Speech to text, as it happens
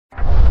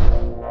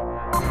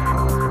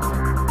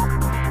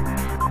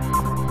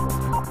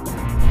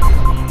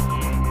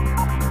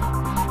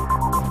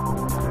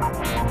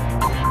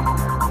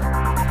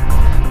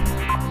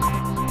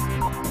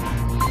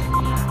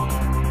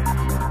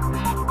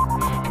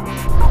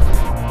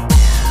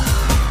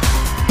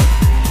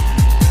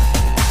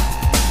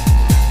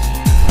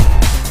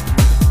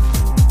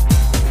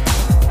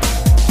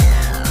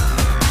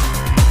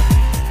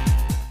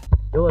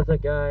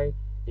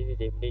This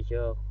is Emily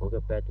here.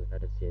 Welcome back to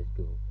another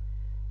CSGO.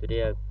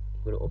 Today I'm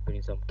going to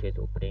open some case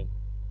opening,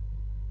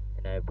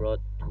 and I brought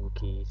two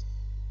keys,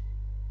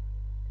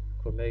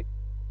 Chromic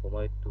for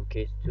my two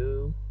case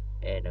two,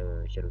 and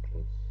a shadow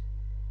case.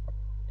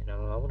 And I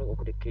want to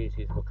open the case.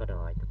 Is what kind of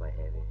item I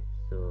have it.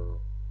 So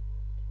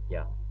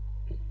yeah,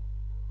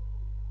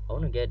 I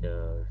want to get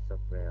some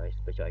rare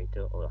special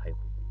item or hyper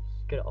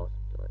beast. Get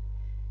awesome toy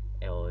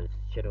or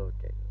shadow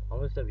dagger. I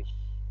want to start with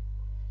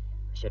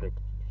shadow case.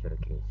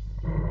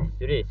 Let's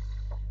do this.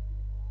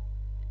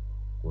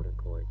 Golden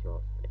coin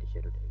yours and the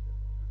shadow dagger.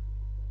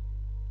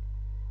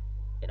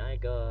 And I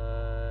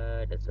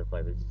got the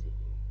survival city.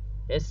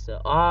 Yes,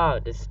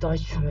 the Star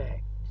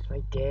Trek. It's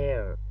right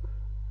there.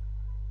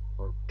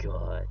 Oh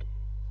god,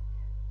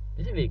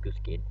 this is a very good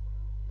skin.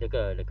 Like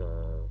a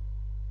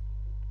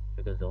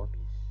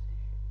zombies.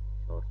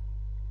 It's awesome.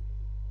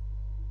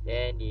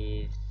 And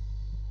is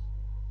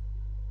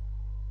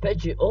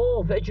veggie.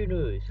 Oh,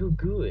 veggie so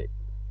good.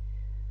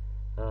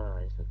 Ah,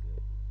 it's so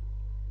good.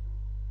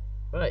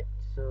 Right,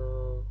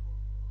 so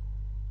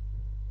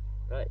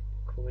right,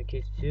 Chroma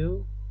Case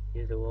 2.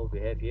 Here's the one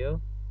we have here.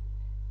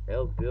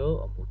 L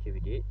Bill, I'm okay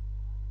with it.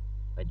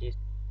 I did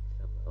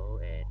some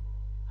and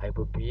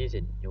Hyper Beast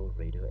and New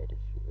Raider at the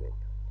street.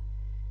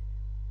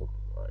 Oh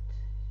god.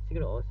 It's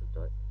gonna awesome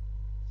thought.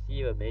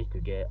 See if I managed to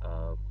get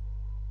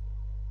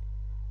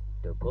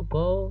the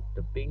purple,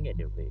 the pink, and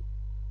the red.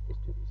 Let's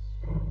do this.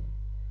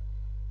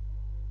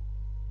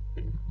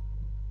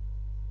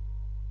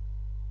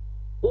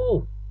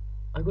 Oh,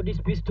 I got this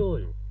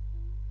pistol.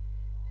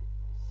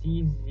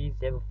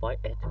 CZ75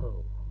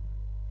 Eto.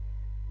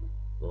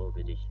 Gold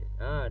edition.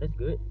 Ah, that's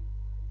good.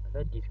 I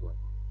like this one.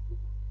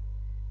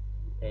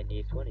 And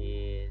this one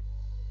is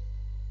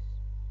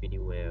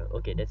anywhere.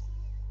 Okay, that's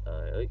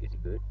it's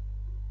good.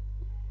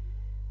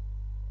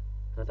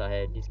 Cause I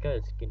have this kind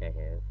of skin. I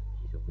have.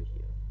 He's over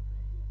here.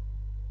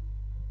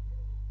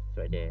 It's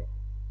right there.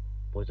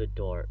 Was a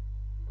door,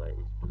 but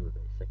it's blue.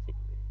 But it's sexy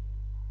anyway.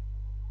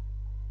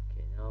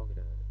 Okay, now I'm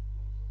gonna use this.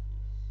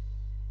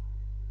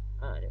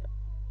 Ah, yeah.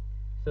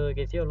 So you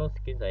can see a lot of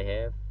skins I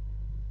have,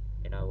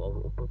 and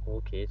I'll open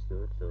more case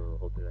soon. So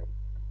hope you like.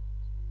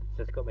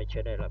 Subscribe my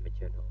channel and like my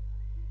channel.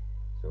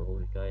 So hope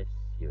you guys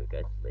see you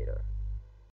guys later.